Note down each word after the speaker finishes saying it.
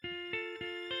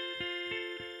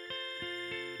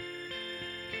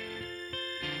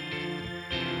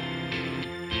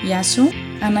Γεια σου,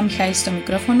 Άννα Μιχαήλ στο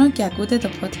μικρόφωνο και ακούτε το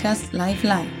podcast Live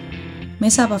Live.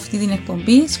 Μέσα από αυτή την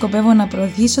εκπομπή σκοπεύω να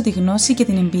προωθήσω τη γνώση και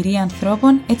την εμπειρία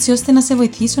ανθρώπων έτσι ώστε να σε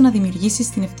βοηθήσω να δημιουργήσεις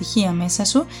την ευτυχία μέσα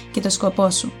σου και το σκοπό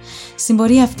σου. Στην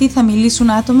πορεία αυτή θα μιλήσουν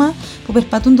άτομα που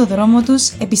περπατούν το δρόμο τους,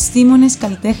 επιστήμονες,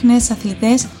 καλλιτέχνες,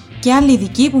 αθλητές και άλλοι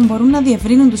ειδικοί που μπορούν να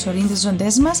διευρύνουν τους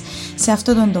ορίζοντές μας σε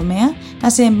αυτό τον τομέα, να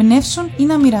σε εμπνεύσουν ή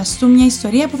να μοιραστούν μια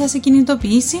ιστορία που θα σε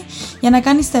κινητοποιήσει για να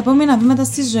κάνεις τα επόμενα βήματα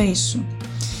στη ζωή σου.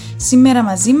 Σήμερα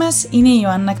μαζί μας είναι η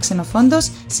Ιωάννα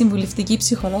Ξενοφώντος, συμβουλευτική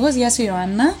ψυχολόγος. Γεια σου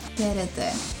Ιωάννα.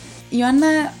 Χαίρετε. Ιωάννα,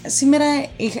 σήμερα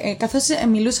καθώς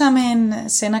μιλούσαμε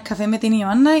σε ένα καφέ με την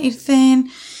Ιωάννα, ήρθε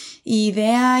η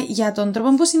ιδέα για τον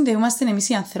τρόπο που συνδεούμαστε εμείς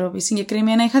οι άνθρωποι.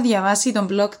 Συγκεκριμένα είχα διαβάσει τον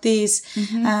blog της,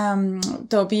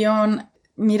 το οποίο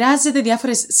μοιράζεται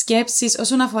διάφορες σκέψεις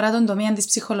όσον αφορά τον τομέα της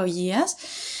ψυχολογίας.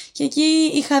 Και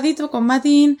εκεί είχα δει το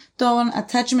κομμάτι των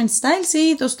attachment styles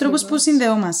ή τους τρόπους που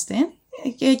συνδεόμαστε.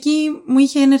 Και εκεί μου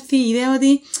είχε έρθει η ιδέα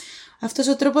ότι αυτός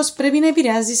ο τρόπος πρέπει να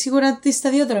επηρεάζει σίγουρα τη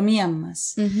σταδιοδρομία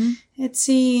μας.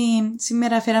 Έτσι,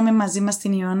 σήμερα φέραμε μαζί μας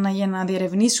την Ιωάννα για να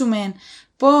διερευνήσουμε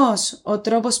πώς ο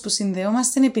τρόπος που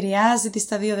συνδεόμαστε επηρεάζει τη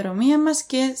σταδιοδρομία μας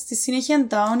και στη συνέχεια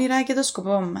τα όνειρα και το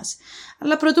σκοπό μας.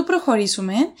 Αλλά πρωτού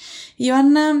προχωρήσουμε,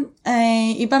 Ιωάννα,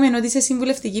 είπαμε ότι είσαι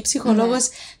συμβουλευτική ψυχολόγος.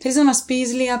 Θέλεις να μας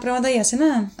πεις λίγα πράγματα για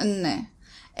σένα? Ναι.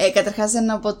 Καταρχάς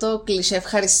να πω το κλισέ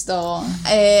ευχαριστώ.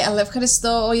 Αλλά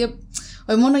ευχαριστώ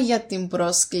όχι μόνο για την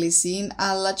πρόσκληση,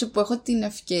 αλλά και που έχω την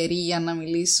ευκαιρία να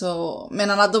μιλήσω με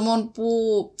έναν άτομο που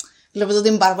βλέπω ότι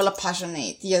είναι πάρα πολύ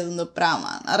passionate για αυτό το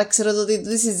πράγμα. Άρα ξέρω ότι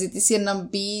η συζήτηση είναι να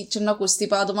μπει και να ακουστεί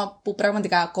από άτομα που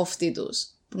πραγματικά κόφτει τους,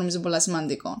 που νομίζω είναι πολύ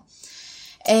σημαντικό.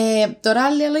 Τώρα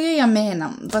λίγα λόγια για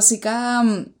μένα. Βασικά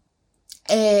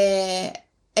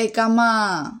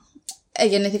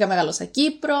γεννήθηκα μεγάλωσα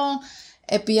Κύπρο.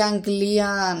 Επί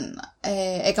Αγγλία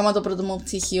έκανα το πρώτο μου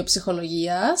πτυχίο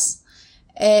ψυχολογίας.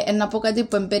 Να πω κάτι που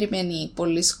δεν περιμένει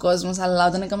πολλοί κόσμος, αλλά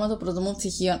όταν έκανα το πρώτο μου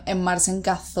πτυχίο μ' άρεσε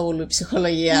καθόλου η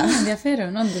ψυχολογία.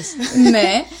 Ενδιαφέρον, όντως.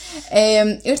 Ναι.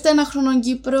 Ήρθα ένα χρόνο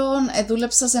Κύπρο,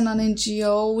 δούλεψα σε έναν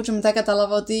NGO και μετά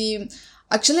κατάλαβα ότι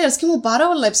actually αρέσκει μου πάρα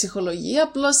πολλά η ψυχολογία,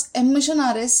 απλώς μου είχε να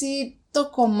αρέσει το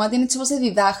κομμάτι έτσι όπως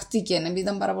διδάχτηκε, επειδή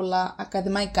ήταν πάρα πολλά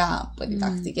ακαδημαϊκά που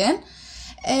διδάχτηκε.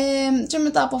 Και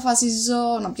μετά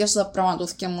αποφασίζω να πιάσω τα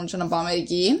πραγματούθηκια μου και να πάω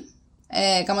Αμερική.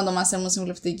 Κάμα το μάστερ μου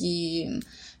συμβουλευτική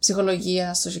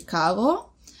ψυχολογία στο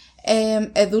Σικάγο.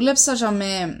 Δούλεψα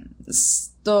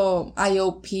στο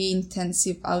IOP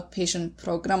Intensive Outpatient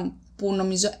Program, που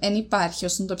νομίζω δεν υπάρχει,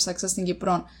 όσον το ψάξα στην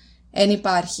Κύπρο δεν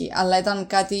υπάρχει, αλλά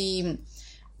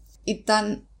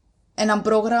ήταν ένα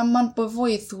πρόγραμμα που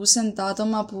βοηθούσε τα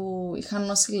άτομα που είχαν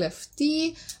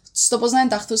νοσηλευτεί στο πώς να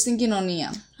ενταχθούν στην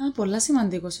κοινωνία. Πολλά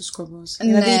σημαντικός ο σκοπός. Ναι.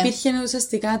 Δηλαδή υπήρχε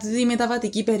ουσιαστικά τη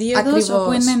μεταβατική περίοδος. Ακριβώς.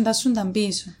 Όπου είναι να εντάσσουν τα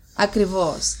πίσω.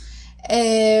 Ακριβώς.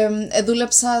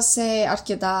 Δούλεψα σε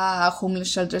αρκετά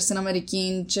homeless shelters στην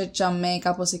Αμερική και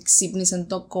κάπως εξύπνησε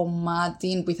το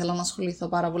κομμάτι που ήθελα να ασχοληθώ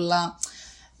πάρα πολλά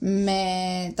με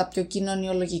τα πιο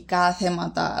κοινωνιολογικά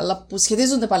θέματα, αλλά που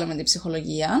σχετίζονται πάλι με την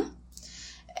ψυχολογία.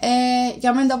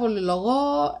 Για μένα πολύ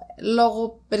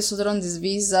λόγω περισσότερων της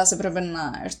βίζας έπρεπε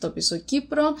να έρθω πίσω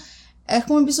Κύπρο.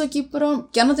 Έρχομαι πίσω Κύπρο,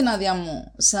 πιάνω την άδεια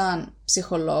μου σαν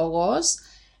ψυχολόγος,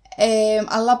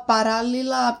 αλλά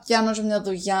παράλληλα πιάνω και μια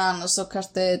δουλειά στο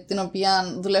καρτέ, την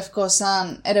οποία δουλεύω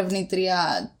σαν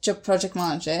ερευνήτρια και project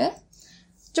manager,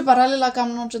 και παράλληλα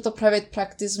κάνω και το private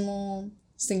practice μου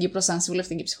στην Κύπρο σαν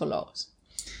συμβουλευτική ψυχολόγος.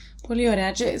 Πολύ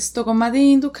ωραία. Και στο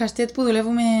κομμάτι του καρτέτ που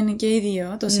δουλεύουμε και οι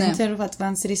δύο, το Center of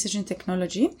Advanced Research and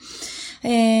Technology,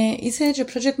 είσαι και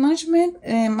project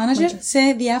manager σε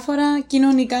διάφορα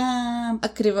κοινωνικά...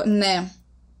 Ακριβώς, ναι.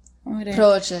 Ωραία.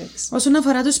 Projects. Όσον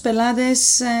αφορά τους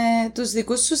πελάτες, τους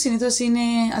δικούς σου συνήθως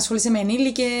ασχολείσαι με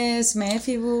ενήλικες, με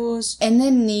έφηβους? Είναι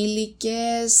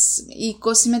ενήλικες,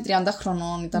 20 με 30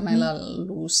 χρονών ήταν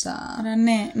ελαλούσα. Άρα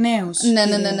νέους.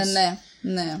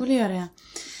 Ναι. Πολύ ωραία.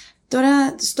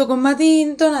 Τώρα, στο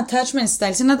κομμάτι των attachment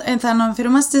styles, θα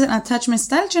αναφερόμαστε σε attachment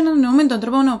style και να εννοούμε τον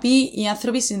τρόπο με οποίο οι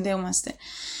άνθρωποι συνδέομαστε.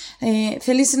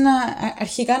 Θέλεις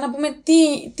αρχικά να πούμε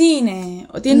τι είναι,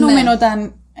 τι εννοούμε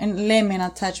όταν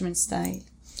λέμε attachment style?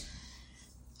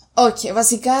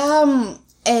 Βασικά,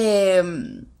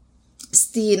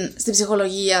 στην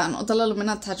ψυχολογία, όταν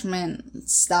λέμε attachment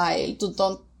style,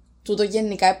 τούτο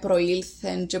γενικά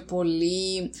προήλθεν και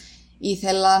πολλοί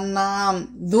ήθελα να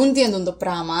δουν τι είναι το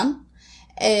πράγμα.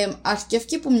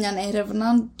 Αρκεύει από μια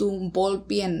έρευνα του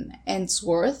Bowlby and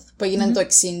Ainsworth που έγινε το 60.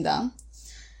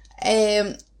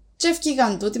 Και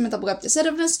έφυγαν τούτοι μετά από κάποιες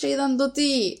έρευνες και είδαν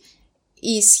ότι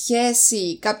η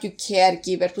σχέση κάποιου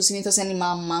caregiver που συνήθως είναι η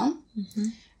μάμα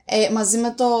μαζί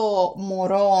με το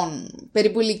μωρό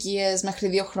περίπου ηλικίες μέχρι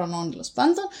 2 χρονών τέλος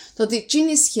πάντων, το ότι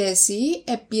εκείνη η σχέση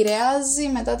επηρεάζει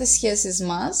μετά τις σχέσεις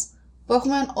μας που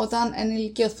έχουμε όταν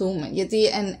ενηλικιωθούμε. Γιατί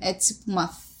έτσι που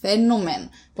μαθαίνουμε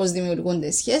πώς δημιουργούνται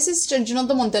οι σχέσεις και εκείνο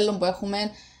το μοντέλο που έχουμε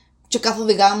και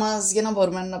καθοδηγά μας για να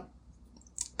μπορούμε να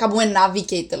κάνουμε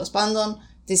navigate τέλος πάντων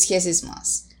τις σχέσεις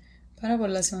μας. Πάρα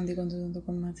πολύ σημαντικό το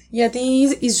κομμάτι. Γιατί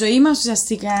η ζωή μας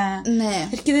ουσιαστικά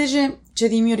έρχεται και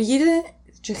δημιουργείται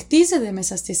και χτίζεται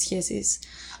μέσα στις σχέσεις.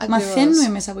 Ακριβώς. Μαθαίνουμε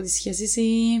μέσα από τις σχέσεις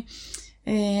ή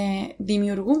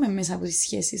δημιουργούμε μέσα από τις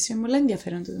σχέσεις. Είναι πολύ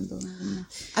ενδιαφέρον το κομμάτι.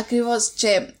 Ακριβώς.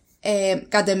 Και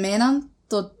κατ' εμένα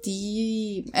το ότι...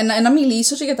 να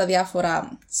μιλήσω και για τα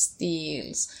διάφορα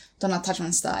styles, των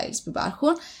attachment styles που υπάρχουν.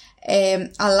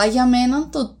 Αλλά για μένα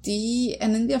το ότι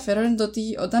είναι ενδιαφέρον είναι το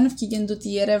ότι όταν ευκήγεν το ότι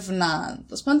η έρευνα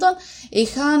τέλος πάντων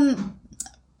είχαν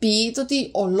πει το ότι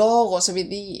ο λόγος,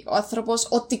 επειδή ο άνθρωπος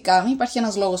ό,τι κάνει υπάρχει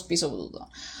ένας λόγος πίσω από τούτο,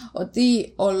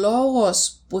 ότι ο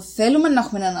λόγος που θέλουμε να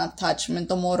έχουμε ένα attachment,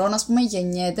 το μωρό ας πούμε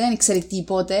γεννιέται, δεν ξέρει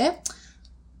τίποτε,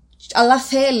 αλλά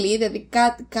θέλει, δηλαδή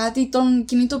κάτι τον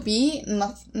κινητοποιεί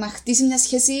να χτίσει μια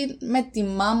σχέση με τη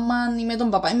μάμα ή με τον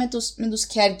παπά ή με τους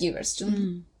caregivers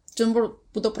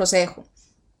που το προσέχουν.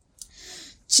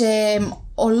 Και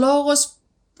ο λόγος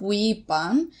που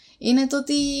είπαν είναι το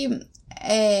ότι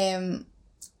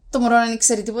το μωρό δεν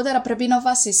ξέρει τίποτα, αλλά πρέπει να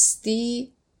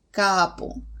βασιστεί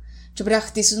κάπου. Και πρέπει να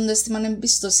χτίσει το αίσθημα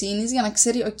εμπιστοσύνης για να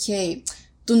ξέρει,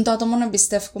 τούν το άτομο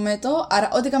εμπιστεύομαι το, άρα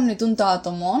ό,τι κάνει τούν το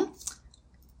άτομο,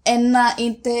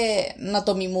 είτε να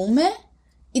το μιμούμε,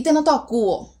 είτε να το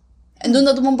ακούω. Εντούν το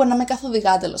άτομο μπορεί να με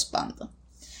καθοδηγά τέλος πάντων.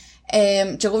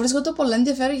 Και εγώ βρίσκω το πολύ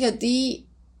ενδιαφέρον γιατί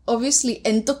obviously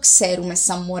δεν το ξέρουμε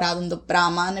σαν μωρά το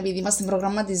πράγμα, επειδή είμαστε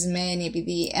προγραμματισμένοι,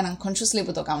 επειδή έναν consciously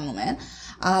που το κάνουμε,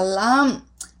 αλλά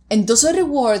είναι τόσο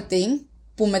rewarding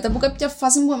που μετά από κάποια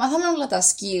φάση που μάθαμε όλα τα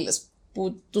skills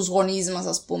που τους γονείς μας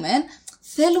ας πούμε,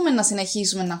 θέλουμε να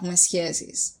συνεχίσουμε να έχουμε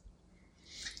σχέσεις.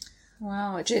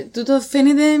 Wow, και τούτο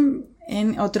φαίνεται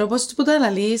ο τρόπος που το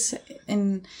αναλύεις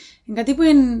είναι κάτι που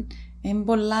είναι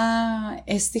πολλά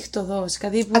αισθηκτοδός,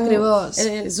 κάτι που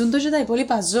ζουν το και τα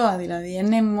υπόλοιπα ζώα δηλαδή,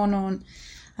 είναι μόνο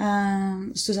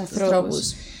στους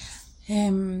ανθρώπους.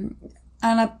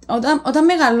 Όταν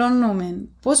μεγαλώνουμε,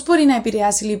 πώς μπορεί να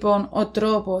επηρεάσει λοιπόν ο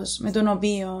τρόπος με τον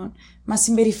οποίο μας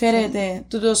συμπεριφέρεται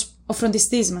τούτος ο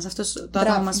φροντιστής μας, αυτός το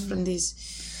άτομο μας φροντίζει?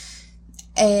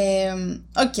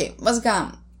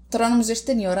 Βασικά, τώρα νομίζω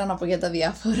ήρθε η ώρα να πω για τα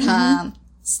διάφορα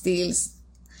styles.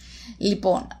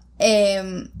 Λοιπόν,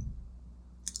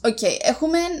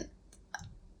 έχουμε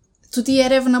τούτη η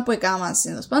έρευνα που έκαναν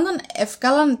συνήθως πάντων,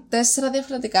 ευκάλαν 4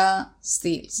 διαφορετικά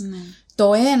styles.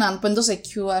 Το έναν που είναι το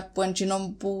secure, που είναι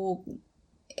εκείνο που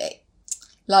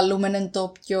λαλούμε είναι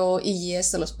το πιο υγιές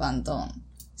τέλος πάντων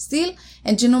στυλ,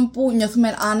 εκείνο που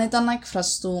νιώθουμε άνετα να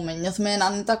εκφραστούμε, νιώθουμε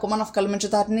άνετα ακόμα να βγάλουμε και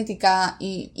τα αρνητικά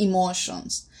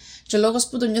emotions. Και ο λόγος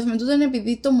που το νιώθουμε τούτο είναι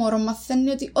επειδή το μωρό μαθαίνει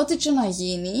ότι ό,τι και να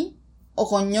γίνει, ο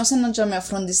γονιός είναι να τζαμε, ο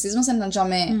φροντιστής μας είναι να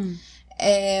τζαμε,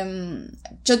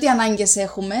 και ό,τι ανάγκες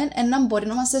έχουμε, ένα μπορεί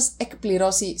να μας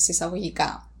εκπληρώσει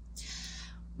συσσαγωγικά.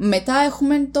 Μετά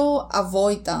έχουμε το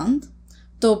avoidant,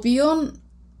 το οποίο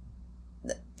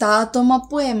τα άτομα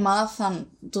που εμάθαν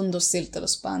το στυλ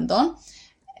τέλος πάντων,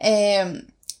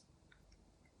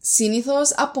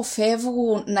 συνήθως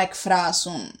αποφεύγουν να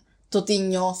εκφράσουν το τι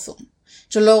νιώθουν.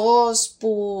 Και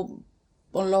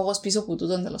ο λόγος πίσω από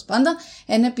τούτον τέλος πάντων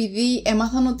είναι επειδή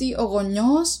έμαθαν ότι ο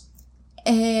γονιός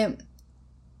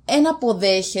εν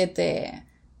αποδέχεται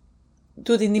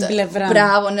τούτη την πλευρά.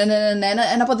 Μπράβο, ναι.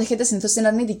 Εν αποδέχεται συνήθως την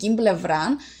αρνητική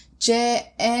πλευρά και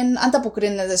εν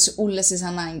ανταποκρίνεται σε όλες τις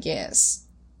ανάγκες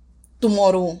του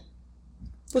μωρού.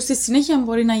 Που στη συνέχεια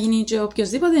μπορεί να γίνει και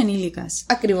οποιοσδήποτε ενήλικας.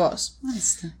 Ακριβώς.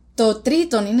 Μάλιστα. Το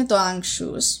τρίτο είναι το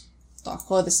anxious, το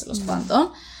αγχώδης τέλος πάντων,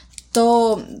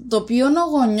 το οποίο ο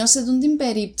γονιός σε την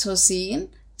περίπτωση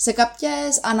σε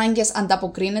κάποιες ανάγκες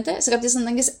ανταποκρίνεται, σε κάποιες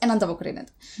ανάγκες δεν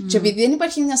ανταποκρίνεται. Και επειδή δεν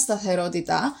υπάρχει μια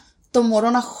σταθερότητα, το μωρό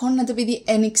να χώνεται επειδή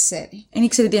δεν ξέρει. Δεν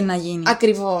ξέρει τι είναι να γίνει.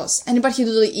 Ακριβώς. Δεν υπάρχει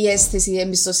η αίσθηση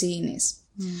εμπιστοσύνης.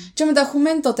 Και μετά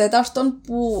έχουμε το τέταρτο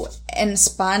που είναι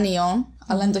σπάνιο,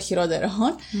 αλλά είναι το χειρότερο,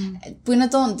 που είναι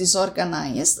το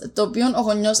disorganized, το οποίο ο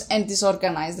γονιός είναι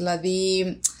disorganized, δηλαδή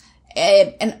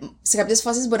σε κάποιες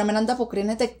φάσεις μπορεί να μην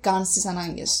ανταποκρίνεται καν στις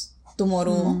ανάγκες του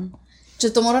μωρού. Και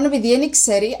το μωρό επειδή δεν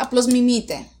ξέρει, απλώς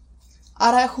μιμείται.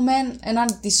 Άρα έχουμε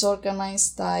ένα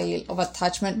disorganized style of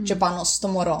attachment και πάνω στο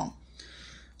μωρό.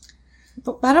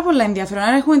 Πάρα πολλά ενδιαφέρον.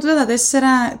 Άρα έχουμε τώρα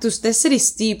τους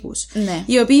 4 τύπους. Ναι.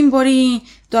 Οι οποίοι μπορεί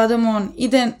το άτομο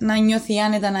είτε να νιώθει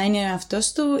άνετα να είναι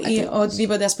αυτός του, ή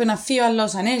οτιδήποτε, ας πούμε, να φύγει ο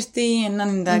άλλος αν έρθει, να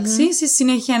είναι εντάξει. Στη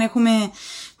συνέχεια έχουμε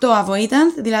Το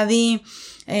avoidant, δηλαδή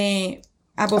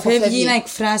αποφεύγει να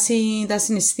εκφράσει τα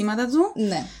συναισθήματα του.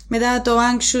 Ναι. Μετά το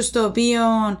anxious, το οποίο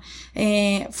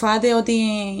φοβάται ότι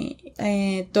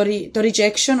το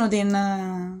rejection, ότι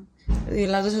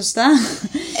είναι σωστά.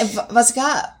 Βασικά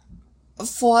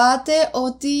φοβάται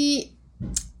ότι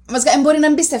βασικά δεν μπορεί να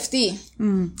εμπιστευτεί.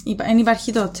 Δεν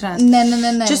υπάρχει το trust. Ναι.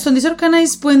 Και στον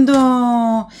disorganized που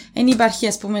δεν υπάρχει,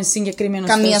 ας πούμε, συγκεκριμένος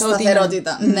καμία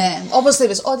σταθερότητα. Ναι, όπως το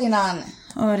είπες, ό,τι να είναι.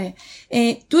 Ωραία.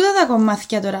 Τούτα τα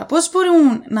κομμάτια τώρα, πώς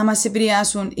μπορούν να μας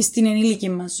επηρεάσουν στην ενήλικη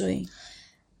μας ζωή?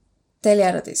 Τέλεια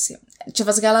ερώτηση. Και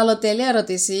βασικά άλλο τέλεια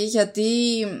ερώτηση, γιατί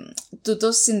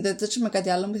τούτο συνδέεται και με κάτι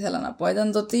άλλο που ήθελα να πω.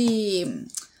 Ήταν το ότι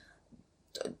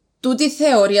τούτη η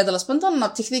θεωρία, τέλος πάντων,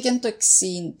 αναπτύχθηκε το 60.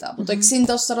 Από το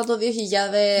 60 ως τώρα το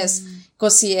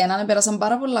 2021 πέρασαν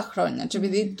πάρα πολλά χρόνια. Και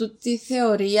επειδή τούτη η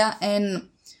θεωρία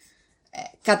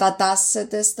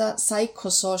κατατάσσεται στα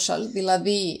psychosocial,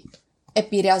 δηλαδή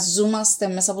επηρεαζόμαστε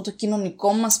μέσα από το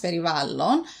κοινωνικό μας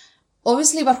περιβάλλον,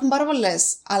 obviously υπάρχουν πάρα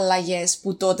πολλές αλλαγές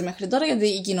που τότε μέχρι τώρα, γιατί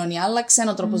η κοινωνία άλλαξε,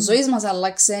 ο τρόπος ζωής μας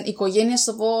άλλαξε, οι οικογένειες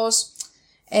το πώς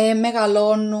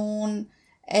μεγαλώνουν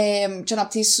και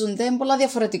αναπτύσσονται είναι πολλά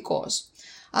διαφορετικός.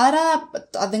 Άρα,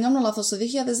 αν δεν κάνω λάθος, το 2019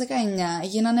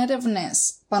 έγιναν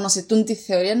έρευνες πάνω σε τη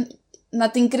θεωρία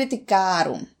να την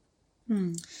κριτικάρουν.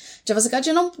 Και βασικά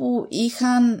εκείνο που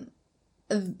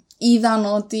είδαν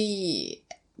ότι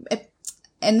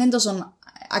είναι τόσο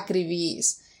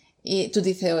ακριβής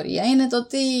τούτη θεωρία είναι το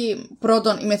ότι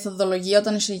πρώτον η μεθοδολογία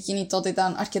όταν είχε γίνει τότε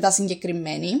ήταν αρκετά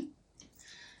συγκεκριμένη.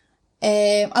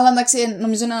 Αλλά εντάξει,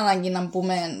 νομίζω είναι ανάγκη να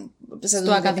πούμε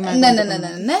στο ακαδημαϊκό. Ναι.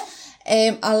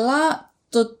 Αλλά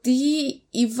το τι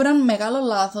ήβραν μεγάλο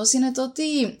λάθος είναι το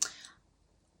ότι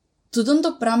τούτον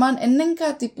το πράγμα δεν είναι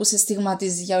κάτι που σε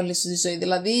στιγματίζει για όλη σου τη ζωή.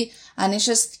 Δηλαδή, αν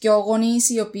είσαι δυο γονείς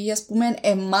οι οποίοι, ας πούμε,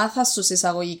 μάθαν σου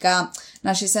εισαγωγικά να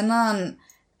έχεις έναν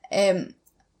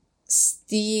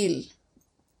στυλ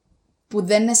που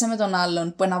δεν είσαι με τον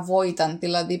άλλον, που είναι avoidant,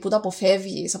 δηλαδή που το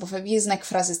αποφεύγεις να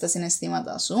εκφράσεις τα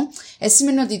συναισθήματα σου,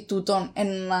 σημαίνει ότι τούτον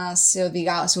να σε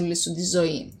οδηγά σε όλη σου τη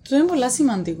ζωή. Αυτό είναι πολύ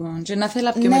σημαντικό και να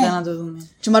θέλω πιο μετά να το δούμε.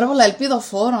 Και πάρα πολλά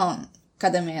ελπιδοφόρων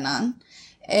κατά εμένα.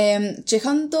 Και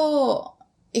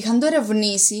είχαν το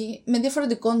ερευνήσει με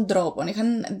διαφορετικών τρόπων.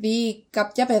 Είχαν δει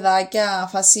κάποια παιδάκια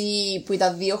φάση που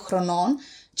ήταν 2 χρονών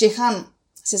και είχαν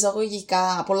σε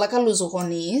εισαγωγικά πολλά καλούς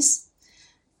γονείς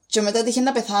και μετά έτυχε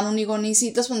να πεθάνουν οι γονείς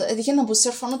ή έτυχε να μπουν σε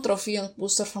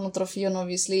ορφανοτροφείο,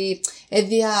 obviously,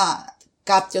 έδια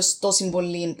κάποιος τόση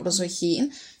πολύ προσοχή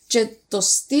και το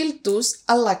στυλ τους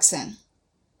άλλαξε.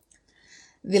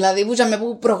 Δηλαδή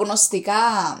που προγνωστικά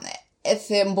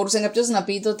μπορούσε κάποιος να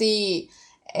πει ότι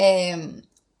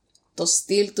το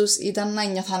στυλ τους ήταν να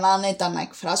νιώθαν άνετα να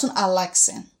εκφράσουν,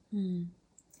 άλλαξε.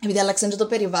 Επειδή άλλαξε και το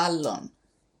περιβάλλον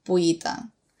που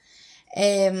ήταν.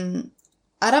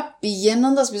 Άρα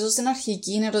πηγαίνοντας πίσω στην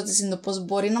αρχική ερώτηση το πώς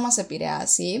μπορεί να μας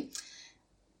επηρεάσει,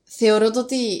 θεωρώ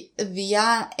ότι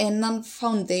διά έναν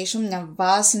foundation, μια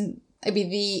βάση,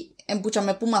 επειδή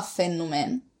εμπούτσαμε που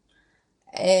μαθαίνουμε.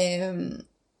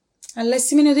 Αλλά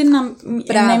σημαίνει ότι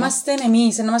να είμαστε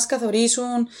εμείς, να μας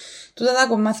καθορίσουν τούτα τα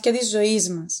κομμάτια της ζωής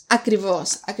μας.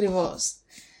 Ακριβώς.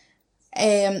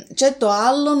 Και το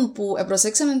άλλο που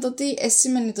προσέξαμε είναι ότι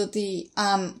σημαίνει ότι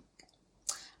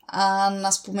αν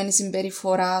ας πούμε η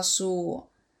συμπεριφορά σου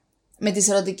με τις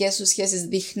ερωτικές σου σχέσεις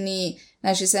δείχνει να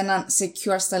έχεις έναν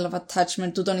secure style of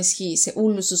attachment, τούτον ισχύει σε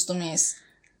όλους τους τομείς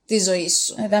της ζωής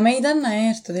σου. Δαμε ήταν να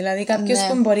έρθω, δηλαδή κάποιος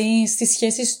που μπορεί στις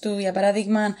σχέσεις του, για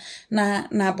παράδειγμα,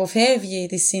 να αποφεύγει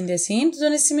τη σύνδεση,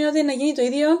 τούτον σημαίνει ότι να γίνει το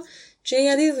ίδιο και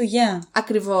για τη δουλειά.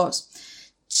 Ακριβώς.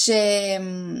 Και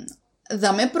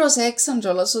δαμε προσέξαν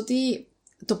κιόλας ότι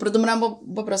το πρώτο πράγμα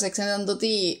που προσέξαν ήταν το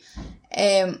ότι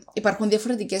υπάρχουν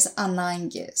διαφορετικές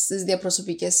ανάγκες στις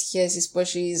διαπροσωπικές σχέσεις που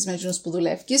έχεις με εκείνους που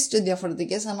δουλεύεις και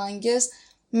διαφορετικές ανάγκες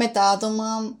με τα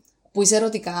άτομα που είσαι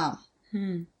ερωτικά.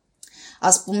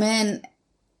 Ας πούμε,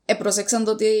 προσέξαν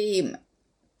το ότι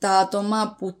τα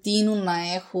άτομα που τείνουν να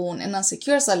έχουν ένα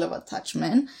secure style of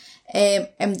attachment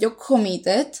είναι πιο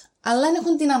committed, αλλά δεν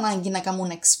έχουν την ανάγκη να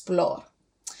κάνουν explore.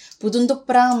 Που το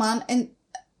πράγμα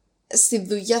στη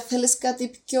δουλειά θέλεις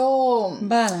κάτι πιο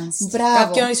balanced,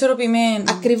 κάποιον ισορροπημένο.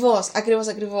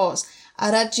 Ακριβώς.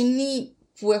 Άρα εκείνοι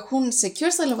που έχουν secure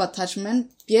style of attachment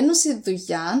πηγαίνουν στη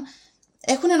δουλειά,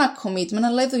 έχουν ένα commitment,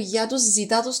 αλλά η δουλειά τους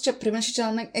ζητά τους και πρέπει να έχει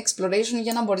ένα exploration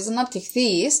για να μπορείς να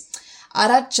αναπτυχθείς.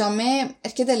 Άρα τσάμε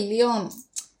έρχεται λίγο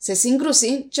σε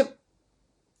σύγκρουση και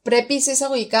πρέπει σε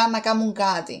εισαγωγικά να κάνουν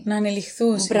κάτι. Να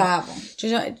ανελιχθούν. Μπράβο.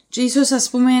 Και ίσως ας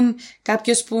πούμε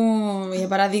κάποιος που για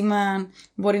παράδειγμα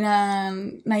μπορεί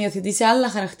να υιοθετήσει άλλα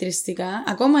χαρακτηριστικά,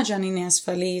 ακόμα και αν είναι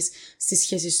ασφαλής στις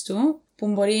σχέσεις του, που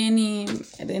μπορεί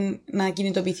να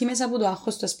κινητοποιηθεί μέσα από το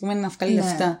άγχος του, ας πούμε, να βγάλει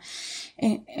λεφτά.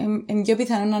 Είναι πιο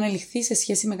πιθανό να ανελιχθεί σε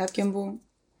σχέση με κάποιον που.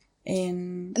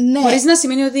 Ναι. Χωρίς να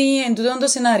σημαίνει ότι εν τούτο το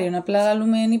σενάριο, απλά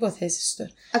λαλούμε υποθέσεις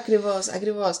τώρα.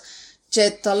 Ακριβώς.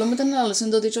 Και το άλλο μετά να λαλούσαν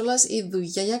το ότι κιόλας η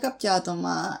δουλειά για κάποια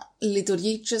άτομα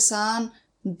λειτουργεί και σαν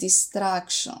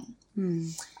distraction.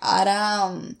 Άρα,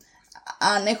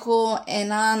 αν έχω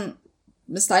έναν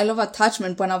style of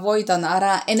attachment που αναβόηταν,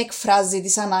 άρα δεν εκφράζει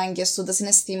τις ανάγκες του, τα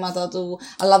συναισθήματα του,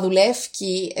 αλλά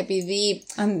δουλεύει επειδή.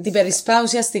 Αντιπερισπά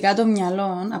ουσιαστικά το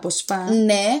μυαλό, αποσπά.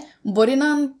 Ναι, μπορεί να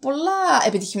είναι πολλά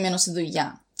επιτυχημένος στη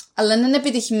δουλειά. Αλλά δεν είναι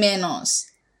επιτυχημένος.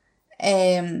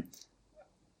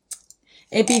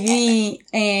 Επειδή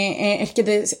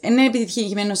είναι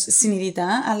επιτυχημένος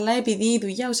συνειδητά, αλλά επειδή η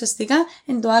δουλειά ουσιαστικά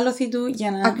είναι το άλοθη του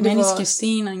για να μένει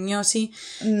σκεφτεί, να νιώσει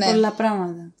πολλά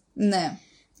πράγματα. Ναι.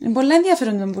 Είναι πολλά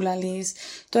ενδιαφέρον που λαλείς.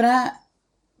 Τώρα,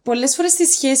 πολλές φορές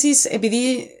στις σχέσεις,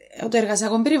 επειδή το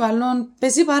εργασιακό περιβάλλον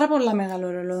παίζει πάρα πολλά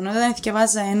μεγάλο ρόλο. Όταν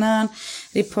διαβάζα ένα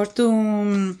report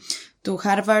του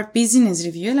Harvard Business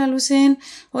Review, λαλούσε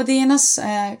ότι ένας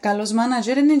καλός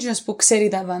manager είναι ένας που ξέρει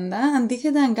τα πάντα,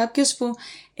 αντίθετα είναι κάποιος που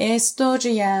έστω και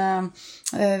για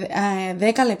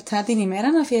 10 λεπτά την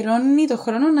ημέρα να αφιερώνει το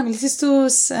χρόνο να μιλήσει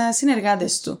στους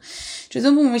συνεργάτες του. Και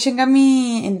αυτό που μου είχε κάνει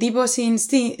εντύπωση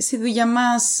στη δουλειά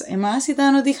εμάς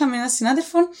ήταν ότι είχαμε έναν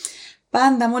συνάδελφο.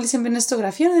 Πάντα μόλις έμπαινε στο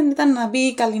γραφείο δεν ήταν να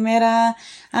πει καλημέρα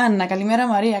Άννα, καλημέρα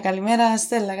Μαρία, καλημέρα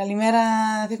Στέλλα, καλημέρα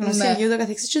Θεχνοσία και ούτω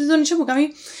καθεξής. Και τον είχε μου κάνει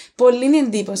πολύ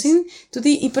εντύπωση τούτη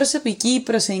η προσωπική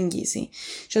προσέγγιση.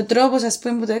 Και ο τρόπος, ας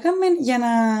πούμε, που το έκαμε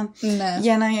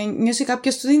για να νιώσει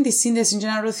κάποιος τούτη τη σύνδεση και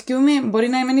να αναρωτιούμε, μπορεί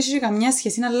να μην είχε καμιά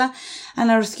σχέση, αλλά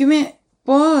αναρωτιούμε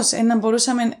πώς να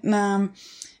μπορούσαμε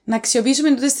να αξιοποιήσουμε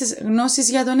τούτες τις γνώσεις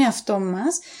για τον εαυτό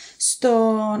μας, στο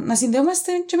να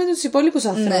συνδέομαστε και με τους υπόλοιπους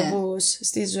ανθρώπους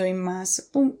στη ζωή μας,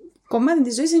 που κομμάτι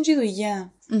της ζωής είναι και η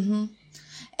δουλειά.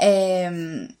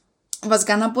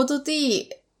 Βασικά να πω το ότι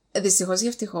δυστυχώς ή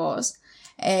ευτυχώς,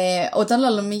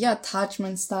 όταν λέμε για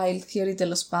attachment style theory,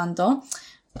 τέλος πάντων,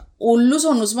 όλους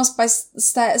ο νους μας πάει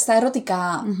στα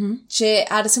ερωτικά. Και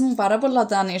άρεσε μου πάρα πολλά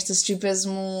όταν ήρθες και είπες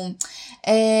μου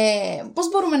πώς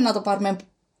μπορούμε να το πάρουμε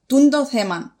τούν το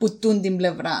θέμα που τούν την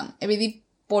πλευρά, επειδή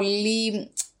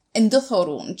πολλοί εν το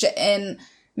θωρούν και εν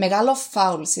μεγάλο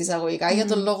φάουλ εισαγωγικά για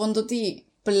τον λόγο ότι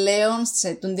πλέον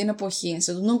σε τούν την εποχή,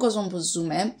 σε τούν τον κόσμο που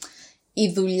ζούμε,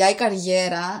 η δουλειά, η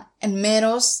καριέρα είναι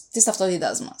μέρος της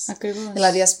ταυτότητάς μας. Ακριβώς.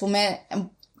 Δηλαδή, ας πούμε,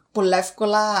 πολλά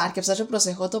εύκολα αρκεψά και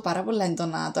προσεχώ το πάρα πολλά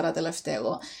έντονα τώρα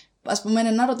τελευταίο. Ας πούμε,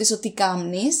 να ρωτήσω τι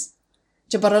κάμνεις,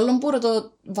 και παρόλο που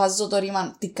βάζω το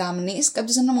ρήμα τι κάμνεις,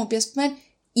 κάποιος να μου πει, ας πούμε,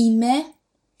 είμαι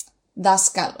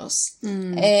δάσκαλος.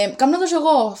 Κάμνω το και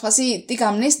εγώ, φάση, τι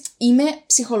κάμνεις, είμαι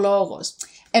ψυχολόγος.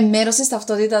 Μέρος της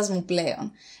ταυτότητας μου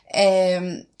πλέον.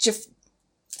 Και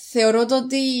θεωρώ το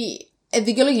ότι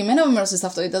δικαιολογημένο μέρος της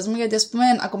ταυτότητας μου, γιατί ας πούμε,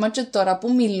 ακόμα και τώρα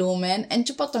που μιλούμε, δεν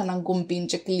και πατώ έναν κουμπίν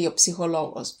και κλείω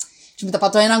ψυχολόγος. Και μετά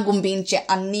πατώ έναν κουμπίν και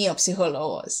ανίω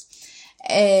ψυχολόγος.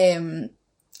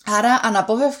 Άρα,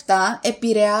 αναπόφευκτα,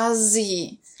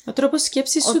 επηρεάζει ο τρόπος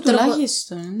σκέψης σου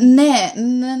τουλάχιστον. Ναι.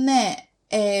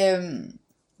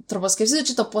 Τρόπος σκέψης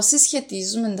και το πώς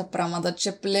συσχετίζουμε τα πράγματα.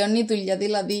 Και πλέον η δουλειά,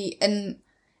 δηλαδή,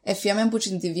 εφιάμε από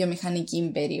τη βιομηχανική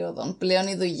περίοδο. Πλέον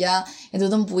η δουλειά, εν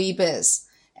τούτο που είπες.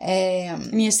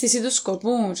 Η αίσθηση του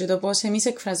σκοπού και το πώς εμείς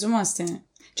εκφραζόμαστε.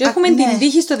 Και έχουμε την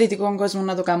τύχη στο δυτικό κόσμο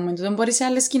να το κάνουμε. Δεν μπορεί σε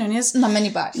άλλες κοινωνίες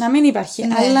να μην υπάρχει.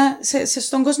 Ναι. Αλλά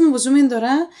στον κόσμο που ζούμε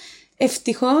τώρα,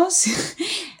 ευτυχώς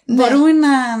μπορούμε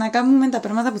να κάνουμε τα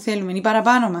πράγματα που θέλουμε. Ή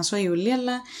παραπάνω μας, όχι όλοι,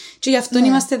 αλλά και γι' αυτό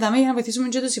είμαστε εδώ για να βοηθήσουμε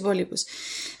και τους υπόλοιπους.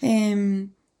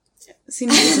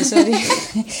 Συνήθιζε, sorry.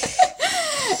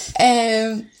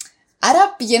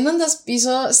 Άρα, πηγαίνοντας πίσω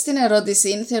στην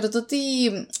ερώτηση, θεωρώ ότι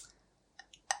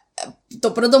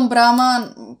το πρώτο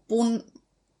πράγμα που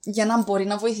για να μπορεί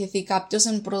να βοηθηθεί κάποιος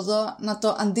είναι πρώτο να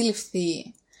το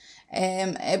αντιληφθεί.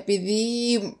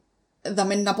 Επειδή,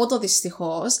 να πω το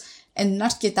δυστυχώς, είναι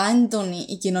αρκετά έντονη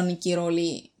η κοινωνική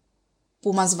ρόλη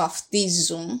που μας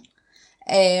βαφτίζουν.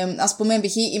 Ας πούμε,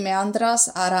 π.χ. είμαι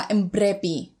άντρας, άρα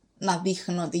πρέπει να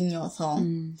δείχνω τι νιώθω.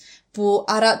 Που,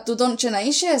 άρα, τούτον και να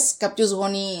είσαι κάποιους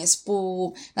γονείς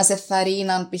που να σε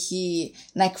θαρρύναν, π.χ.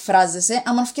 να εκφράζεσαι,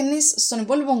 άμα φκαινείς στον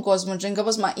υπόλοιπο κόσμο και είναι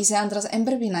κάπως, μα είσαι άντρας,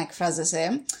 πρέπει να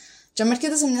εκφράζεσαι, και αν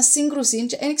έρχεται σε μια σύγκρουση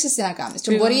και δεν ξέρεις τι να κάνεις.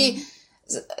 Και μπορεί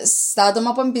στα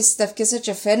άτομα που εμπιστεύκεσαι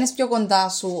και φέρνεις πιο κοντά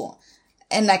σου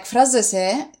να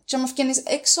εκφράζεσαι, και αν φκαινείς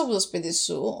έξω από το σπίτι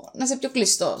σου να είσαι πιο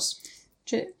κλειστός.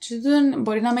 Και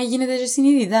μπορεί να μην γίνεται και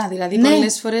συνείδητα, δηλαδή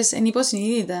πολλές φορές είναι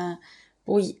υποσυνείδητα.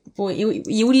 Που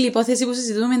η όλη υπόθεση που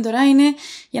συζητούμε τώρα είναι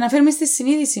για να φέρουμε στη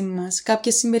συνείδηση μας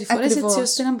κάποιες συμπεριφορές, έτσι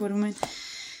ώστε να μπορούμε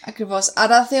Ακριβώς.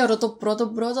 Άρα θεωρώ το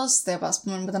πρώτο step, ας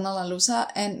πούμε, μετά να λαλούσα,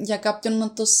 για κάποιον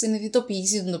να το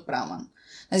συνειδητοποιήσει το πράγμα.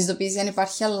 Να συνειδητοποιήσει αν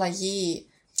υπάρχει αλλαγή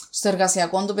στο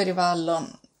εργασιακό του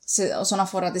περιβάλλον όσον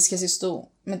αφορά τις σχέσεις του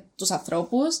με τους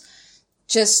ανθρώπους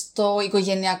και στο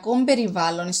οικογενειακό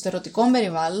περιβάλλον ή στο ερωτικό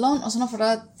περιβάλλον όσον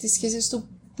αφορά τις σχέσεις του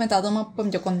με τα άτομα που είναι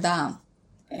πιο κοντά.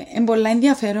 Είναι πολλά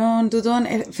ενδιαφέρον τούτο,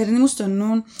 φέρνει μου στο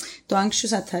νου το anxious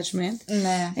attachment.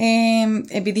 Ναι.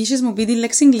 Επειδή είχες μου πει τη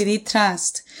λέξη κλειδί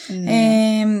trust.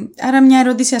 Άρα μια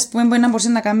ερώτηση, ας πούμε, μπορεί να μπορούσε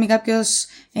να κάνει κάποιος,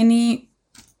 είναι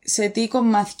σε τι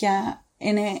κομμάτια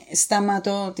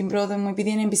σταματώ την πρόοδο μου επειδή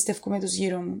δεν εμπιστεύομαι τους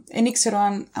γύρω μου. Δεν ξέρω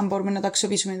αν μπορούμε να το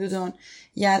αξιοποιήσουμε τούτο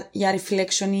για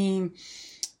reflection ή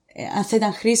αν θα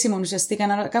ήταν χρήσιμο ουσιαστικά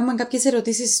να κάνουμε κάποιες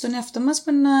ερωτήσεις στον εαυτό μας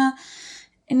που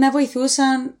να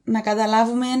βοηθούσαν να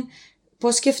καταλάβουμε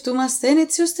πώς σκεφτούμαστε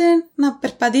έτσι ώστε να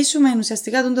περπατήσουμε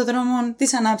ουσιαστικά τον δρόμο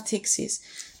της ανάπτυξης.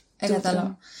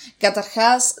 Κατάλαβα.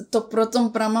 Καταρχάς, το πρώτο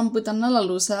πράγμα που ήταν να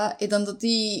λαλούσα ήταν το ότι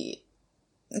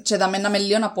και τα μένα με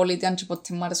λίγο απόλυτα, αν και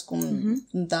ποτέ μου αρέσκουν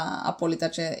τα απόλυτα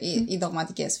και οι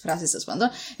δογματικές φράσεις, ας πάντων,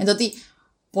 είναι το ότι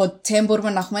ποτέ μπορούμε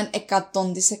να έχουμε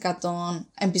 100%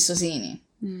 εμπιστοσύνη.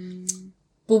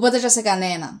 Που ποτέ και σε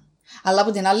κανέναν. Αλλά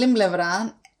από την άλλη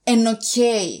πλευρά, είναι ok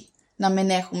να μην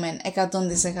έχουμε 100%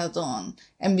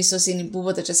 εμπιστοσύνη που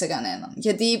ποτέ και σε κανέναν.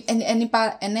 Γιατί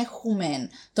δεν έχουμε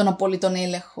τον απόλυτο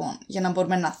έλεγχο για να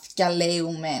μπορούμε να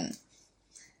διαλέγουμε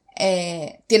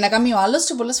τι να κάνει ο άλλος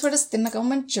και πολλές φορές τι να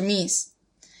κάνουμε και εμείς.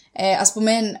 Ας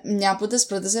πούμε, μια από τις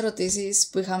πρώτες ερωτήσεις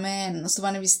που είχαμε στο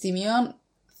πανεπιστήμιο,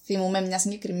 θυμούμε μια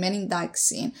συγκεκριμένη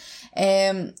τάξη,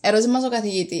 ερώτησε μας ο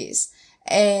καθηγητής,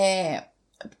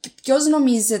 ποιος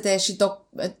νομίζετε έχει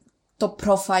το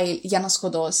profile για να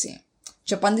σκοτώσει?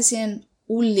 Και απάντηση είναι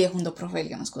όλοι έχουν το profile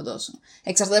για να σκοτώσουν.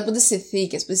 Εξαρτάται από τις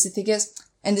συνθήκες, που τις συνθήκες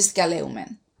δεν τις διαλέγουμε.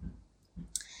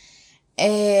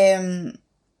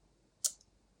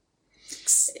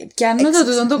 Πιάνω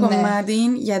το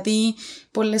κομμάτι, γιατί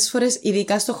πολλές φορές,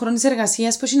 ειδικά στον χρόνο της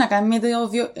εργασίας, που έχει να κάνει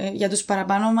για τους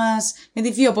παραπάνω μας, με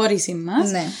τη βιοπόρηση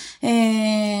μας,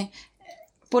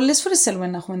 πολλές φορές θέλουμε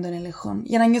να έχουμε τον έλεγχο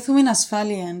για να νιώθουμε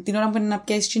ασφάλεια την ώρα που είναι να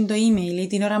πιάσεις το email ή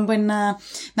την ώρα που είναι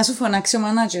να σου φωνάξει ο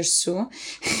manager σου.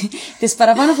 Τις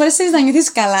παραπάνω φορές θέλεις να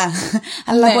νιώθεις καλά.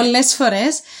 Αλλά πολλές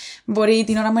φορές μπορεί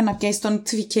την ώρα που είναι να πιάσεις το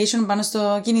notification πάνω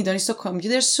στο κινητό ή στο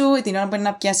computer σου, ή την ώρα που είναι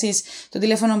να πιάσεις το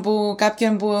τηλέφωνο που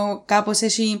κάποιον που κάπως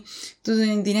έχει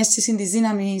την αίσθηση της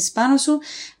δύναμης πάνω σου,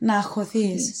 να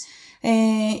αγχωθείς.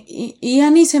 Ή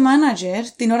αν είσαι manager,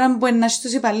 την ώρα που να έχεις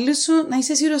τους υπαλλήλους σου, να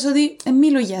είσαι σίγουρος ότι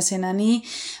μιλώ για σένα, ή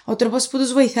ο τρόπος που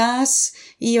τους βοηθάς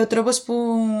ή ο τρόπος που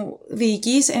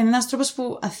διοικείς είναι ένας τρόπος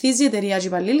που αθίζει η εταιρεία και οι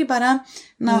υπαλλήλοι παρά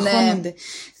να αγχώνονται.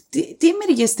 Τι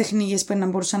μερικές τεχνικές που να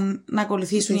μπορούσαν να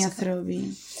ακολουθήσουν οι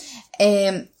άνθρωποι?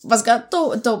 Βασικά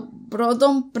το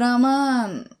πρώτο πράγμα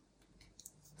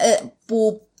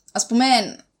που, ας πούμε,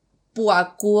 που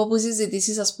ακούω από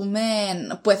συζητήσεις, ας πούμε,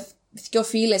 που δυο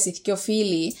φίλες ή δυο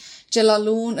φίλοι και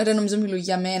λαλούν, ρε νομίζω μιλούν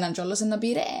για μένα και όλος να πει,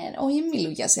 ρε όχι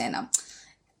μιλούν για σένα.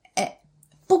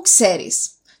 Πού ξέρεις?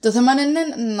 Το θέμα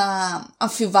είναι να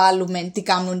αμφιβάλλουμε τι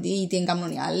κάνουν ή τι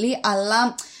κάνουν οι άλλοι,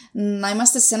 αλλά να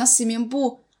είμαστε σε ένα σημείο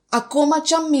που ακόμα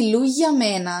κι αν μιλούν για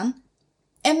μένα,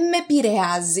 με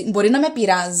επηρεάζει. Μπορεί να με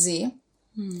πειράζει,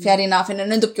 fair enough,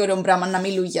 είναι το πιο ωραίο πράγμα να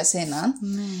μιλούν για σένα,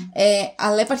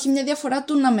 αλλά υπάρχει μια διαφορά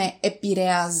του να με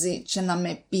επηρεάζει και να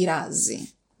με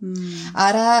πειράζει.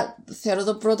 Άρα θεωρώ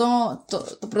το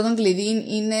πρώτο κλειδί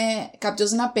είναι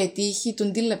κάποιος να πετύχει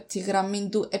τη λεπτή γραμμή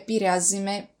του επηρεάζει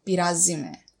με, πειράζει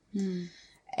με.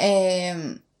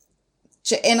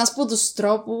 Και ένας από τους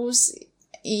τρόπους,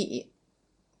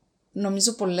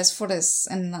 νομίζω πολλές φορές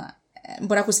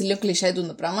μπορεί να ακούσει λίγο κλισέ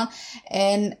το πράγμα,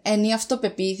 είναι η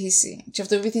αυτοπεποίθηση. Και η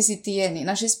αυτοπεποίθηση τι είναι?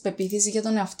 Να έχεις πεποίθηση για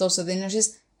τον εαυτό σου, δηλαδή να έχεις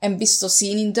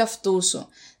εμπιστοσύνη του εαυτού σου.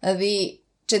 Δηλαδή,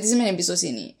 και τι σημαίνει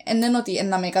εμπιστοσύνη? Δεν είναι ότι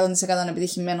να είμαι 100%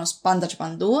 επιτυχημένος πάντα και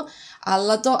παντού,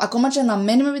 αλλά ακόμα και να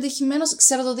μένει επιτυχημένος,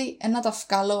 ξέρω ότι να τα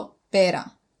βγάλω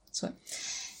πέρα.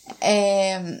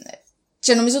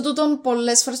 Και νομίζω τούτον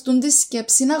πολλές φορές τη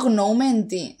σκέψη να αγνοούμε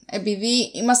τι.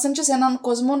 Επειδή είμαστε και σε έναν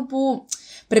κόσμο που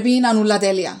πρέπει να είναι όλα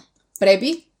τέλεια.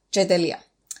 Πρέπει και τέλεια.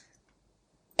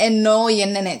 Ενώ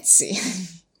είναι έτσι.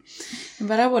 Είναι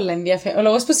πάρα πολλά ενδιαφέρον. Ο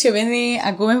λόγος που σιωπαίνει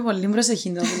ακούμε πολύ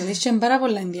προσεχή το δηλαδή και είναι πάρα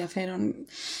πολλά ενδιαφέρον.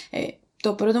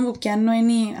 Το πρώτο που πιάνω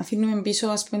είναι αφήνουμε πίσω,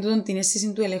 ας πούμε, την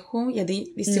αίσθηση του ελέγχου,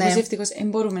 γιατί δυστυχώς ευτυχώς δεν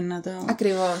μπορούμε να το.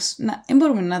 Ακριβώς. Δεν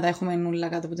μπορούμε να τα έχουμε όλα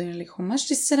κάτω από τον ελέγχο μας.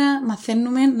 Και ύστερα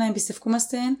μαθαίνουμε να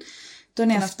εμπιστευκούμαστε τον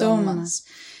εαυτό μας.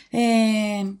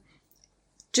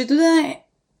 Και τούτα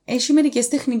έχει μερικές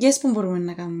τεχνικές που μπορούμε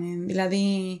να κάνουμε.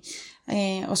 Δηλαδή,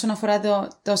 όσον αφορά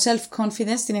το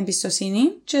self-confidence, την εμπιστοσύνη,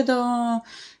 και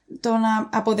το να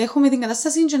αποδέχομαι την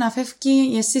κατάσταση και να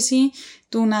φεύγει η αίσθηση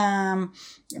του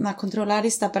να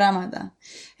κοντρολάρεις τα πράγματα.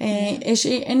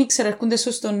 Δεν ήξερα, έρχονται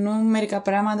σου στο νου μερικά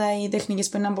πράγματα ή τεχνικές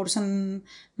που να μπορούσαν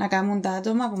να κάνουν τα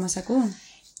άτομα που μας ακούν?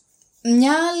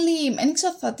 Μια άλλη, δεν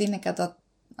ξέρω θα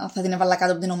την έβαλα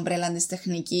κάτω από την ομπρέλα της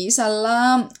τεχνικής,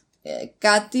 αλλά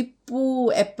κάτι που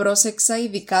πρόσεξα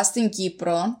ειδικά στην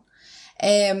Κύπρο,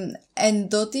 εν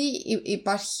τότε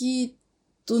υπάρχει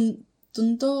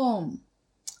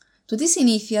τούτη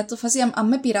συνήθεια, το φάση αν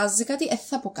με πειράζει κάτι,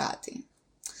 θα πω κάτι.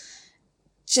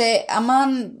 Και άμα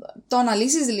το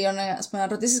αναλύσεις λίγο, ας πούμε, να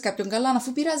ρωτήσεις κάποιον, καλά,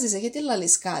 αφού πειράζεις, γιατί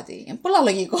λαλείς κάτι? Είναι πολλά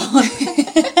λογικό.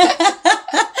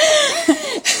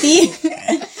 Τι?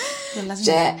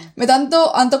 Και μετά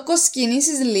αν το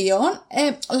κοσκινήσεις λίγο,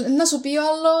 να σου πει ο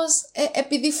άλλος,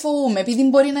 επειδή φοβούμαι, επειδή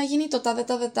μπορεί να γίνει το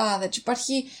τάδε. Και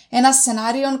υπάρχει ένα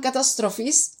σενάριο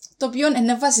καταστροφής, το οποίο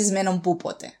είναι βασισμένο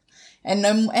πούποτε.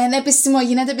 Ενώ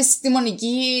γίνεται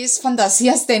επιστημονική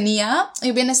φαντασία ταινία, η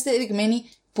οποία είναι στηριγμένη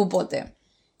πούποτε.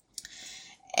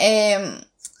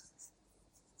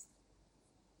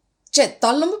 Και το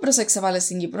άλλο που προσέξα πάλι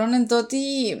στην Κύπρο είναι το ότι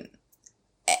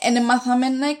μάθαμε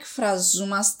να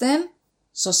εκφραζόμαστε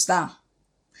σωστά.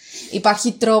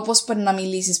 Υπάρχει τρόπος που να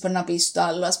μιλήσεις, που να πεις το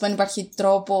άλλο. Ας πούμε, υπάρχει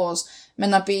τρόπος με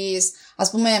να πεις,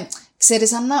 ας πούμε,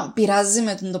 ξέρεις, αν να πειράζει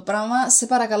με το πράγμα, σε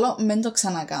παρακαλώ, μην το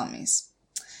ξανακάμεις.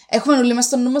 Έχουμε όλοι μες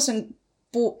στο νου μας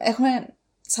που έχουμε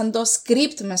σαν το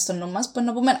script μες στο νου μας που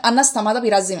να πούμε, αν σταμάτα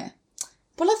πειράζει με.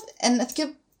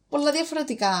 Πολλά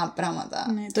διαφορετικά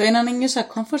πράγματα. Ναι, το ένα νιώσα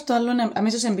comfort, το άλλο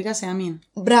αμέσως μπήκα σε άμυνα.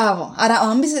 Μπράβο. Άρα,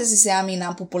 αν μπεις εσύ σε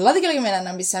άμυνα, που πολλά δικαιολογημένα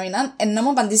να μπεις σε άμυνα, να μου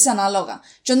απαντήσεις ανάλογα.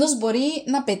 Και όντως μπορεί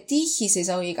να πετύχει σε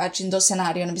εισαγωγικά το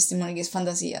σενάριο επιστημονικής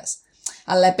φαντασίας.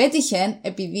 Αλλά επέτυχε,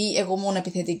 επειδή εγώ ήμουν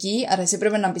επιθετική, άρα εσύ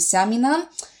πρέπει να μπεις σε άμυνα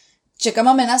και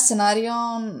κάναμε ένα σενάριο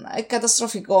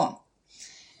καταστροφικό.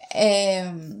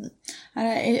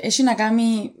 Άρα έχει να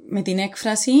κάνει με την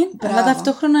έκφραση, αλλά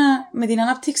ταυτόχρονα με την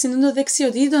ανάπτυξη των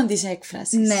δεξιοτήτων της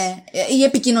έκφρασης. Ναι, η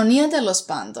επικοινωνία τέλος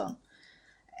πάντων.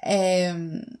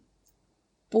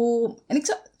 Που, ναι,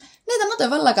 ήταν να το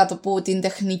έβαλα κάτω από την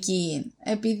τεχνική,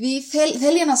 επειδή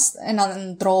θέλει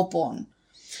έναν τρόπο.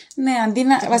 Ναι,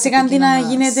 βασικά αντί να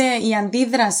γίνεται η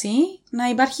αντίδραση, να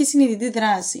υπάρχει συνειδητή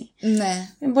δράση.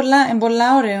 Ναι. Είναι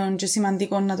πολλά ωραίο και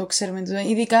σημαντικό να το ξέρουμε.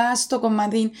 Ειδικά στο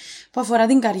κομμάτι που αφορά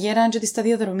την καριέρα και τη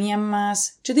σταδιοδρομία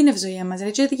μας και την ευζοία μας,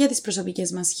 και για τις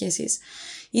προσωπικές μας σχέσεις.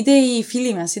 Είτε οι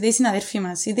φίλοι μας, είτε οι συναδέρφοι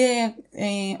μας, είτε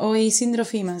οι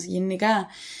σύντροφοι μας. Γενικά,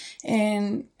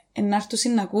 να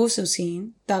έρθουν να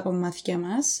ακούσουν τα κομμάτια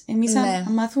μας. Εμείς να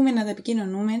μάθουμε να τα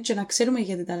επικοινωνούμε και να ξέρουμε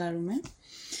γιατί τα λάρουμε.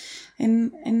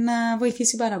 Να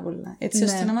βοηθήσει πάρα πολλά, έτσι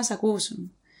ώστε να μας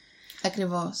ακούσουν.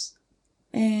 Ακριβώς.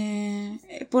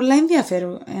 Πολλά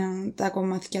ενδιαφέρον τα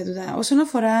κομμάτια του. Όσον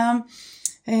αφορά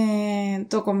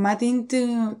το κομμάτι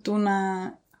του να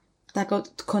τα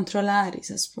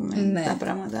κοντρολάρεις, ας πούμε, τα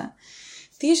πράγματα.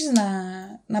 Τι έχεις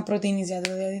να προτείνεις για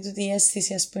το, δηλαδή τη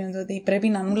αίσθηση, ας πούμε, ότι πρέπει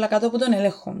να νουλα κάτω από τον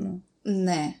έλεγχο μου?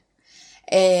 Ναι.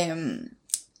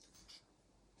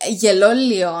 Γελώ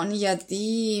λίγο, γιατί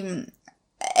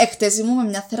εχθές ήμουν με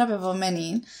μια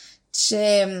θεραπευόμενη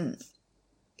και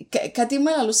κάτι μου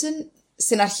ελαλούσε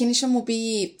στην αρχή είχε μου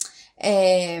πει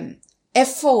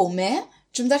φοβούμαι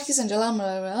και μετά άρχισαν και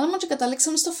λάμουν και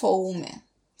καταλήξαμε στο φοβούμαι.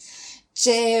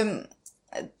 Και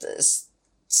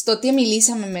στο τι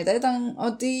μιλήσαμε μετά ήταν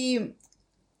ότι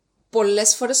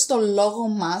πολλές φορές στο λόγο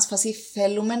μας φάση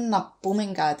θέλουμε να πούμε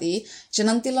κάτι και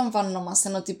να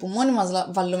αντιλαμβανόμαστε ότι που μόνοι μας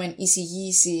βάλουμε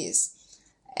εισηγήσεις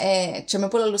και με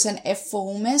πολλά λούσαν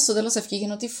φοβούμαι, στο τέλος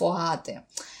ευκήγαινε ότι φοβάται.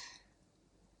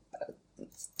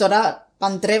 Τώρα,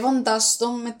 παντρεύοντας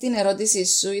το με την ερώτησή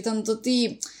σου, ήταν το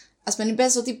ότι, ας πούμε,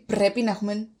 είπες ότι πρέπει να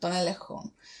έχουμε τον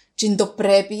έλεγχο. Και το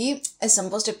πρέπει, σαν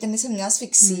πως και πιάνει σε μια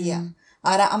ασφυξία.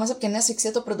 Άρα, άμα σε πιάνει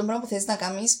ασφυξία, το πρώτο πράγμα που θες να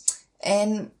κάνεις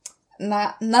είναι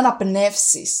να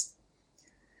αναπνεύσεις.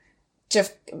 Και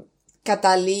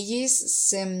καταλήγεις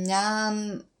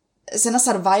σε ένα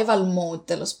survival mode,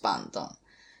 τέλος πάντων.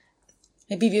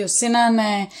 Επιβίωση,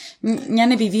 μια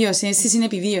επιβίωση, αίσθηση είναι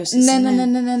επιβίωση.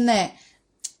 Ναι.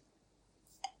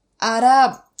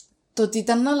 Άρα, το τι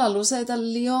ήταν να λαλούσα ήταν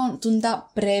λίγο τούντα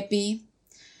πρέπει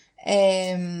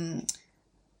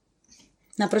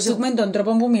να προσέχουμε τον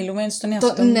τρόπο που μιλούμε στον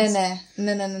εαυτό μας.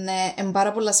 Ναι. Είναι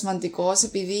πάρα πολύ σημαντικός,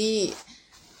 επειδή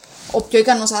ο πιο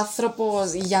ικανός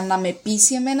άνθρωπος για να με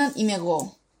πείσει εμένα είμαι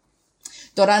εγώ.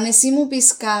 Τώρα, αν εσύ μου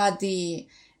πεις κάτι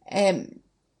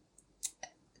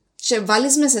και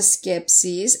βάλεις με σε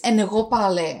σκέψεις, εγώ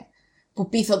πάλι που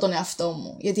πείθω τον εαυτό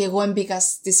μου. Γιατί εγώ έμπηκα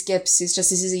στις σκέψεις και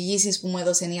στις συζητήσεις που μου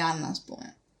έδωσε η Άννα, ας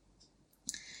πούμε.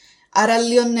 Άρα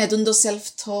λίγο ναι, το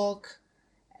self-talk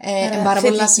Είναι πάρα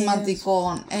πολύ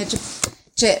σημαντικό.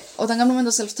 Και όταν κάνουμε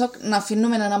το self-talk, να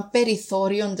αφήνουμε ένα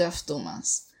περιθώριο του εαυτού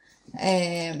μας.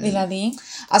 Δηλαδή.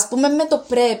 Ας πούμε με το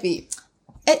πρέπει.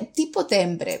 Τίποτε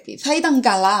δεν πρέπει. Θα ήταν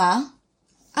καλά,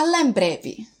 αλλά δεν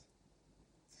πρέπει.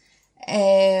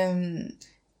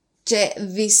 Και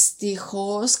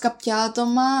δυστυχώς κάποια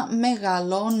άτομα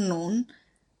μεγαλώνουν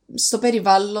στο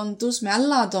περιβάλλον τους με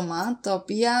άλλα άτομα τα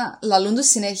οποία λαλούν τους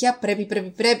συνέχεια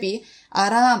πρέπει.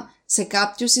 Άρα σε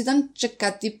κάποιους ήταν και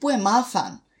κάτι που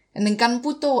εμάθαν. Δεν καν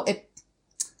που το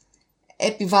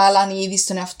επιβάλλαν ήδη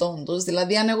στον εαυτό τους.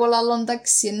 Δηλαδή αν εγώ λαλώ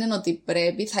εντάξει είναι ότι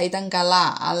πρέπει θα ήταν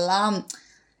καλά, αλλά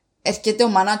έρχεται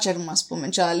ο manager μου ας πούμε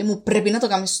και λέει μου πρέπει να το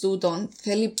κάνεις τούτον.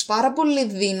 Θέλει πάρα πολύ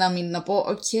δύναμη να πω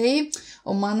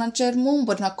ο manager μου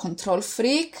μπορεί να control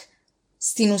freak.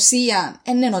 Στην ουσία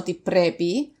είναι ότι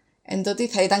πρέπει, εν τότε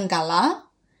θα ήταν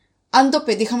καλά. Αν το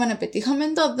πετύχαμε,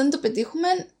 το δεν το πετύχουμε,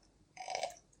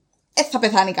 θα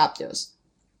πεθάνει κάποιος.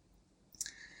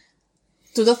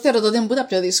 Τούτο θεωρώ ότι είναι από τα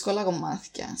πιο δύσκολα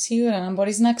κομμάτια. Σίγουρα, να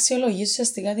μπορείς να αξιολογήσεις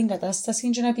ουσιαστικά την κατάσταση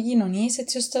και να επικοινωνείς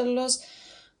έτσι ώστε τέλος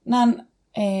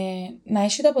να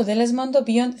έχει το αποτέλεσμα το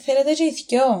οποίο θέλετε και οι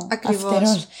δυο.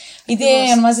 Ακριβώς. Είτε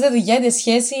ονομάζεται δουλειά, είτε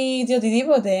σχέση, είτε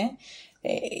οτιδήποτε.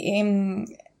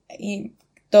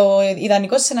 Το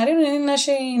ιδανικό σενάριο είναι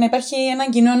να υπάρχει ένα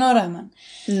κοινό όραμα.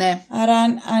 Ναι. Άρα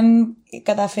αν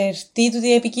καταφερθεί τούτη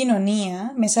η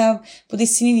επικοινωνία μέσα από τη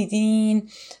συνειδητή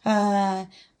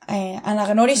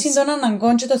αναγνώριση των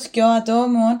αναγκών και των δυο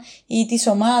ατόμων ή της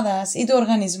ομάδας ή του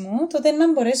οργανισμού, τότε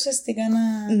να μπορέσει ουσιαστικά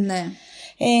να... Ναι.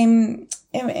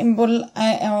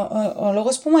 Ο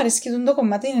λόγος που μου αρέσει το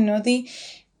κομμάτι είναι ότι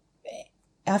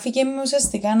άφηκε με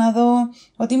ουσιαστικά να δω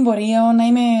ότι μπορεί να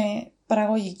είμαι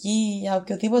παραγωγική για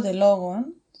οποιοδήποτε λόγο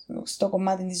στο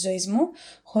κομμάτι της ζωής μου,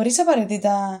 χωρίς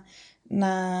απαραίτητα να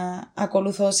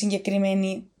ακολουθώ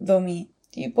συγκεκριμένη δομή.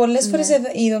 Πολλές φορές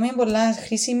η δομή είναι πολλά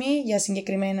χρήσιμη για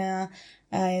συγκεκριμένα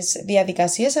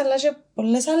διαδικασίες, αλλά και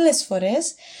πολλές άλλες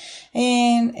φορές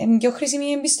είναι πιο χρήσιμη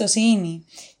η εμπιστοσύνη,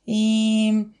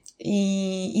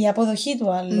 η αποδοχή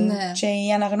του άλλου, ναι, και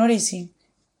η αναγνώριση.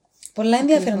 Πολλά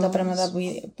ενδιαφέροντα πράγματα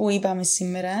που είπαμε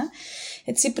σήμερα.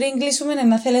 Έτσι πριν κλείσουμε,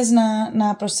 να θέλεις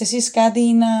να προσθέσεις κάτι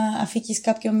ή να αφήσεις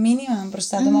κάποιο μήνυμα προς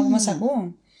τα άτομα που μας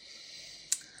ακούν?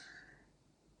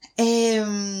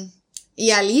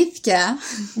 Η αλήθεια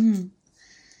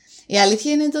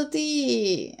είναι το ότι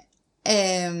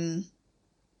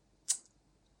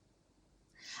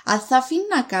αν θα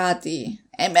αφήνα κάτι,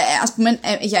 ας πούμε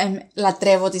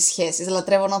λατρεύω τις σχέσεις,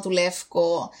 λατρεύω να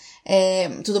δουλεύω,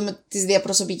 τούτο με τις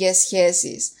διαπροσωπικές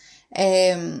σχέσεις,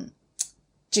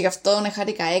 και γι' αυτό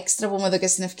χάρηκα έξτρα που με έδωκε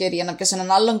στην ευκαιρία να πιάσω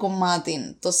έναν άλλον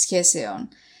κομμάτι των σχέσεων,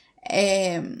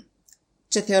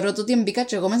 και θεωρώ ότι μπήκα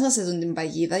και εγώ μέσα σε την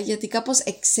παγίδα, γιατί κάπως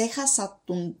εξέχασα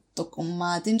το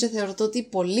κομμάτι και θεωρώ ότι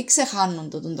πολλοί ξεχάνουν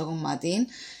το κομμάτι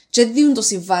και δίνουν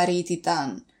τόση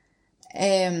βαρύτητα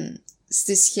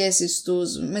στις σχέσεις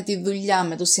τους, με τη δουλειά,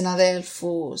 με τους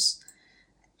συναδέλφους,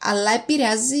 αλλά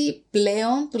επηρεάζει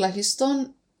πλέον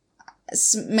τουλάχιστον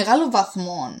σε μεγάλο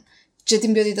βαθμό και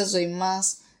την ποιότητα ζωή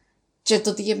μας και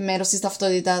το τι είναι μέρος της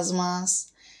ταυτότητάς μας.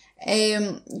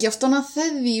 Γι' αυτό να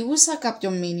διούσα κάποιο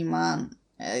μήνυμα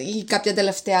ή κάποια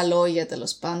τελευταία λόγια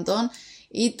τέλος πάντων,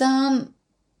 ήταν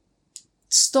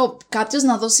κάποιος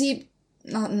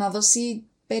να δώσει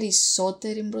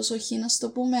περισσότερη προσοχή, να το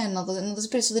πούμε, να δώσει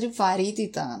περισσότερη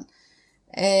βαρύτητα,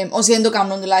 όσοι δεν το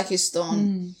κάνουν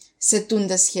τουλάχιστον σε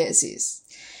τούντες σχέσεις.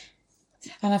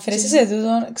 Αναφέρεσαι σε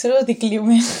τούτο, ξέρω ότι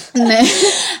κλείουμε. Ναι.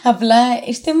 Απλά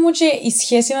ήρθε μου και η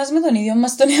σχέση μας με τον ίδιο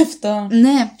μας τον εαυτό.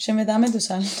 Ναι. Και μετά με τους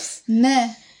άλλους.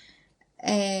 Ναι.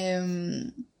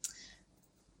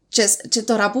 Και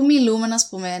τώρα που μιλούμε, ας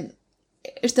πούμε,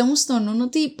 ήρθε μου στο νου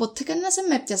ότι ποτέ κανένας δεν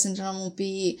με έπιασε να μου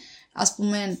πει, ας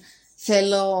πούμε,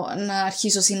 θέλω να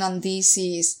αρχίσω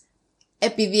συναντήσεις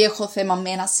επειδή έχω θέμα με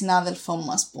ένα συνάδελφό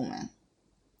μου, ας πούμε.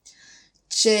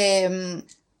 Και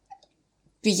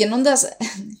πηγαίνοντας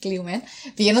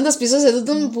πίσω σε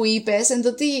τούτο που είπες, είναι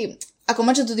ότι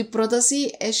ακόμα και τούτη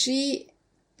πρόταση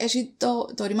έχει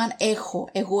το ρήμα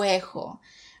εγώ έχω.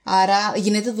 Άρα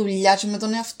γίνεται δουλειά και με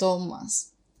τον εαυτό μας.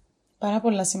 Πάρα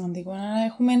πολλά σημαντικό. Άρα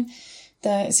έχουμε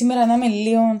σήμερα να δούμε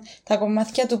λίγο τα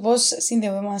κομμάτια του πώς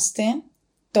συνδεόμαστε,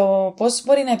 το πώς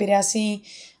μπορεί να επηρεάσει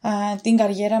την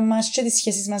καριέρα μας και τις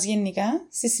σχέσεις μας γενικά.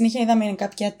 Στη συνέχεια είδαμε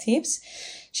κάποια tips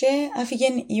και άφηγε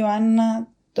η Ιωάννα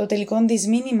το τελικό της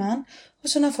μήνυμα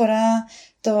όσον αφορά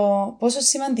το πόσο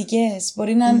σημαντικές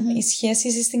μπορεί να είναι οι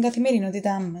σχέσεις στην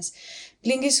καθημερινότητά μας.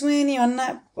 Πριν κλείσουμε,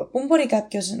 Ιωάννα, πού μπορεί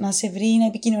κάποιος να σε βρει ή να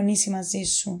επικοινωνήσει μαζί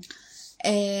σου?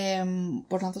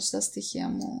 Μπορώ να δώσω τα στοιχεία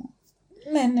μου.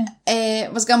 Ναι.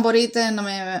 Βασικά μπορείτε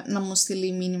να μου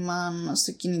στείλει μήνυμα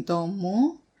στο κινητό μου.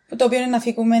 Το οποίο είναι να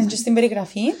αφήκουμε και στην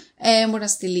περιγραφή. Μπορεί να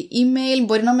στείλει email,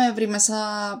 μπορεί να με βρει μέσα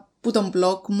από τον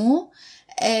blog μου.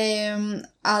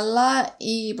 Αλλά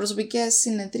οι προσωπικές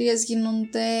συνεδρίες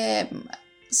γίνονται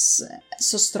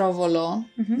στο Στρόβολο,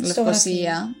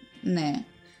 Λευκοσία. Ναι.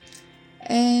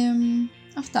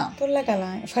 Αυτά. Πολλά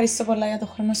καλά. Ευχαριστώ πολλά για τον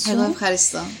χρόνο σου. Εγώ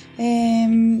ευχαριστώ.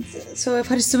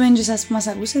 Ευχαριστούμε και εσάς που μας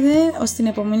ακούσετε. Ως την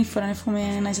επόμενη φορά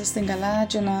εύχομαι να είσαστε καλά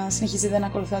και να συνεχίζετε να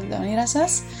ακολουθάτε τα όνειρα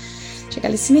σας. Και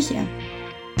καλή συνέχεια.